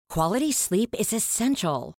Quality sleep is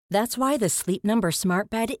essential. That's why the Sleep Number Smart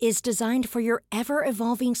Bed is designed for your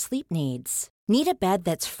ever-evolving sleep needs. Need a bed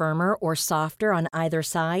that's firmer or softer on either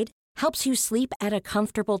side? Helps you sleep at a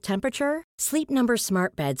comfortable temperature? Sleep Number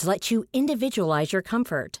Smart Beds let you individualize your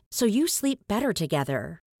comfort, so you sleep better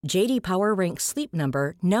together. J.D. Power ranks Sleep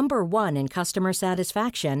Number number 1 in customer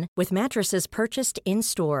satisfaction with mattresses purchased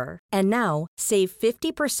in-store. And now, save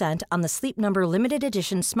 50% on the Sleep Number Limited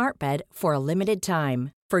Edition Smart Bed for a limited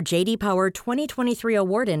time. For J.D. Power 2023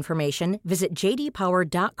 award information, visit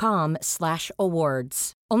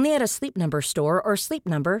jdpower.com/awards. Only at a Sleep Number store or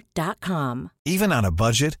sleepnumber.com. Even on a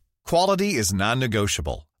budget, quality is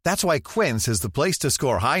non-negotiable. That's why Quince is the place to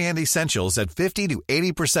score high-end essentials at 50 to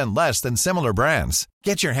 80% less than similar brands.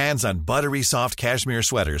 Get your hands on buttery soft cashmere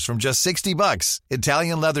sweaters from just $60,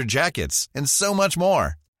 Italian leather jackets, and so much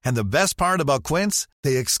more. And the best part about Quince,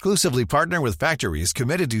 they exclusively partner with factories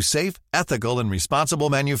committed to safe, ethical, and responsible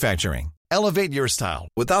manufacturing. Elevate your style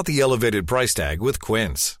without the elevated price tag with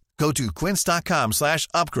Quince. Go to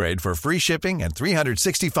quince.com/upgrade for free shipping and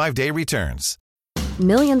 365-day returns.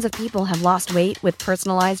 Millions of people have lost weight with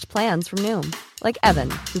personalized plans from Noom. Like Evan,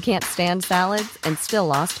 who can't stand salads and still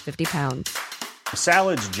lost 50 pounds.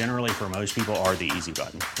 Salads generally for most people are the easy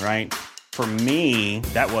button, right? For me,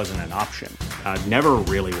 that wasn't an option. I never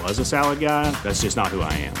really was a salad guy. That's just not who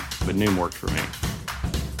I am. But Noom worked for me.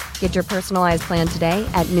 Get your personalized plan today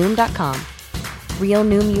at Noom.com. Real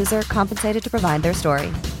Noom user compensated to provide their story.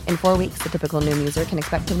 In 4 weeks, the typical Noom user can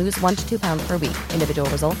expect to lose 1 to 2 pounds per week. Individual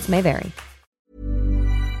results may vary.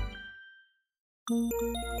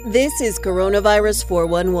 This is Coronavirus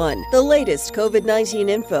 411, the latest COVID-19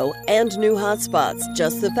 info and new hotspots.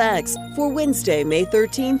 Just the facts for Wednesday, May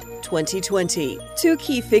 13th, 2020. Two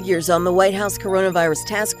key figures on the White House Coronavirus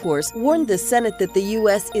Task Force warned the Senate that the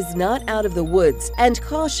U.S. is not out of the woods and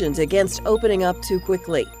cautioned against opening up too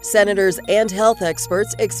quickly. Senators and health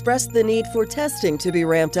experts expressed the need for testing to be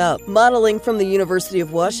ramped up. Modeling from the University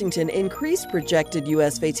of Washington increased projected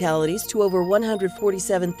U.S. fatalities to over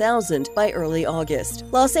 147,000 by early August.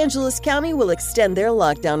 Los Angeles County will extend their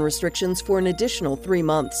lockdown restrictions for an additional 3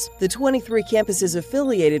 months. The 23 campuses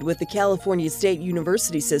affiliated with the California State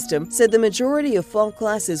University system said the majority of fall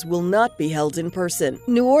classes will not be held in person.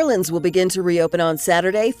 New Orleans will begin to reopen on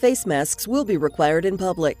Saturday. Face masks will be required in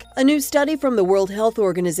public. A new study from the World Health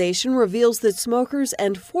Organization reveals that smokers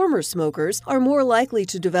and former smokers are more likely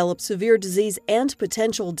to develop severe disease and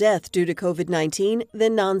potential death due to COVID-19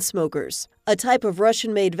 than non-smokers. A type of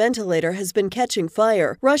Russian-made ventilator has been catching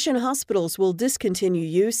fire. Russian hospitals will discontinue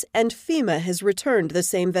use, and FEMA has returned the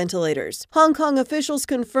same ventilators. Hong Kong officials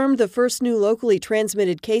confirmed the first new locally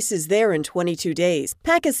transmitted cases there in 22 days.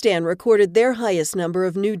 Pakistan recorded their highest number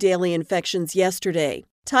of new daily infections yesterday.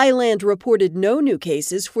 Thailand reported no new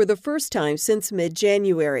cases for the first time since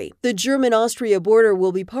mid-January. The German-Austria border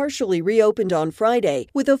will be partially reopened on Friday,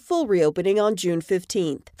 with a full reopening on June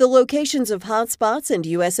 15th. The locations of hotspots and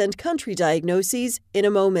U.S. and country diagnoses in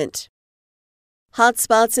a moment.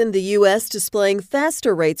 Hotspots in the U.S. displaying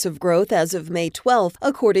faster rates of growth as of May 12th,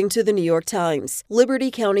 according to the New York Times.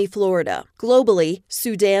 Liberty County, Florida. Globally,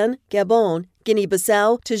 Sudan, Gabon,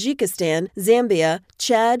 Guinea-Bissau, Tajikistan, Zambia,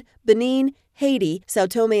 Chad, Benin, Haiti, Sao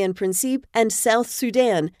Tome and Principe, and South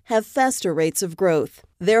Sudan have faster rates of growth.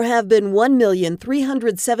 There have been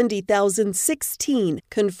 1,370,016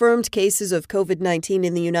 confirmed cases of COVID-19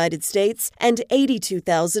 in the United States and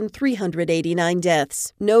 82,389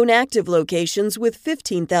 deaths. Known active locations with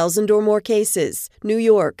 15,000 or more cases. New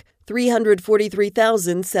York,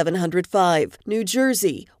 343,705. New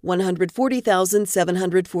Jersey,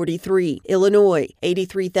 140,743. Illinois,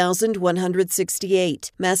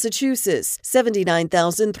 83,168. Massachusetts,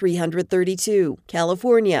 79,332.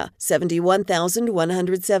 California,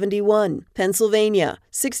 71,171. Pennsylvania,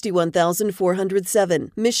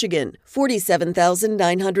 61,407. Michigan,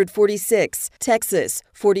 47,946. Texas,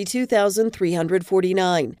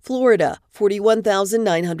 42,349. Florida,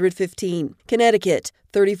 41,915. Connecticut,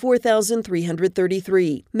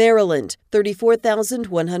 34,333. Maryland,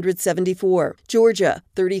 34,174. Georgia,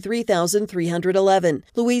 33,311.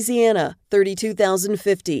 Louisiana,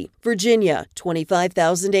 32,050. Virginia,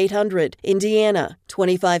 25,800. Indiana,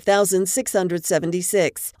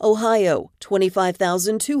 25,676. Ohio,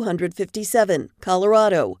 25,257.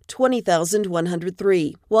 Colorado,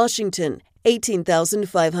 20,103. Washington,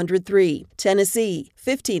 18,503. Tennessee,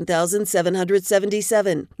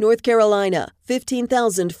 15,777. North Carolina,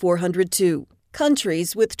 15,402.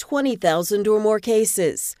 Countries with 20,000 or more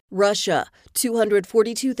cases: Russia,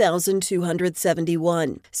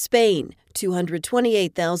 242,271. Spain,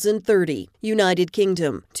 228,030. United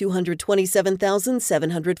Kingdom,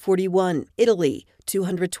 227,741. Italy,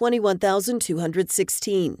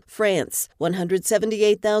 221,216. France,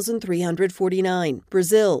 178,349.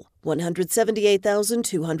 Brazil,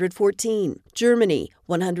 178,214. Germany,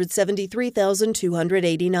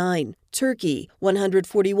 173,289. Turkey,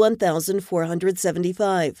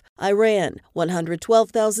 141,475. Iran,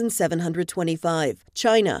 112,725.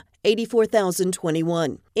 China,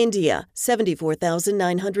 84,021. India,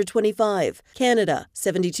 74,925. Canada,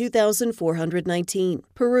 72,419.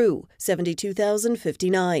 Peru,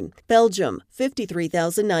 72,059. Belgium,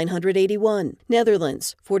 53,981.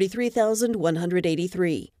 Netherlands,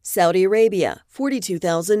 43,183. Saudi Arabia,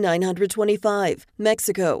 42,925.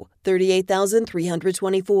 Mexico,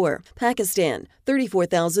 38,324. Pakistan,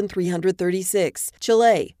 34,336.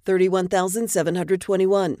 Chile,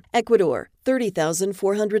 31,721. Ecuador,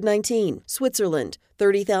 30,419. Switzerland,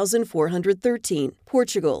 30,413.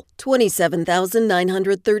 Portugal,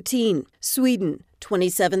 27,913. Sweden,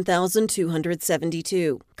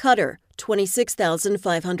 27,272. Qatar,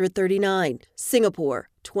 26,539. Singapore,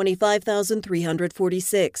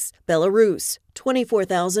 25,346. Belarus,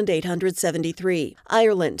 24,873.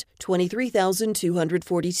 Ireland,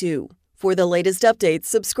 23,242. For the latest updates,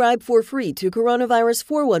 subscribe for free to Coronavirus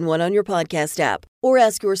 411 on your podcast app, or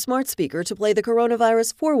ask your smart speaker to play the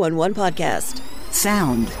Coronavirus 411 podcast.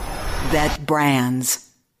 Sound that brands.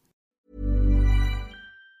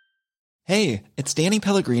 Hey, it's Danny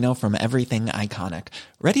Pellegrino from Everything Iconic.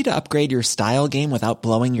 Ready to upgrade your style game without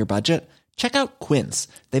blowing your budget? Check out Quince.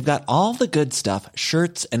 They've got all the good stuff,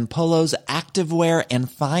 shirts and polos, activewear, and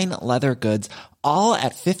fine leather goods, all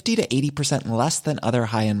at 50 to 80% less than other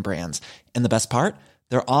high-end brands. And the best part?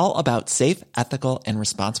 They're all about safe, ethical, and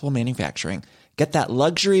responsible manufacturing. Get that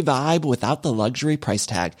luxury vibe without the luxury price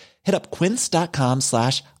tag. Hit up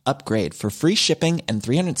quince.com/upgrade for free shipping and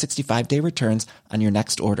 365-day returns on your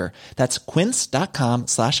next order. That's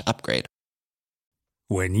quince.com/upgrade.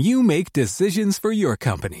 When you make decisions for your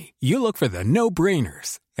company, you look for the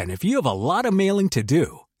no-brainers. And if you have a lot of mailing to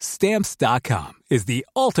do, Stamps.com is the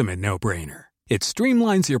ultimate no-brainer. It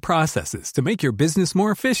streamlines your processes to make your business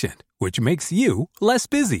more efficient, which makes you less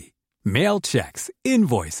busy. Mail checks,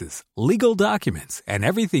 invoices, legal documents, and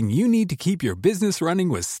everything you need to keep your business running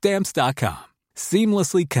with Stamps.com.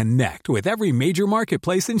 Seamlessly connect with every major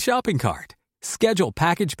marketplace and shopping cart. Schedule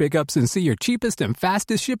package pickups and see your cheapest and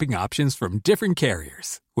fastest shipping options from different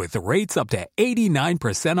carriers, with rates up to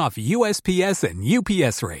 89% off USPS and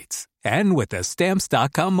UPS rates. And with the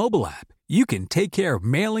Stamps.com mobile app, you can take care of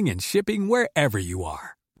mailing and shipping wherever you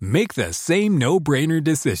are. Make the same no-brainer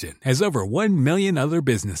decision as over 1 million other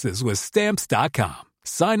businesses with Stamps.com.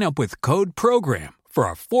 Sign up with code PROGRAM for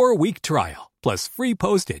a 4-week trial, plus free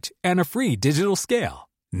postage and a free digital scale.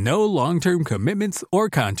 No long-term commitments or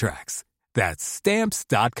contracts. That's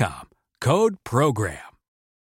Stamps.com. Code PROGRAM.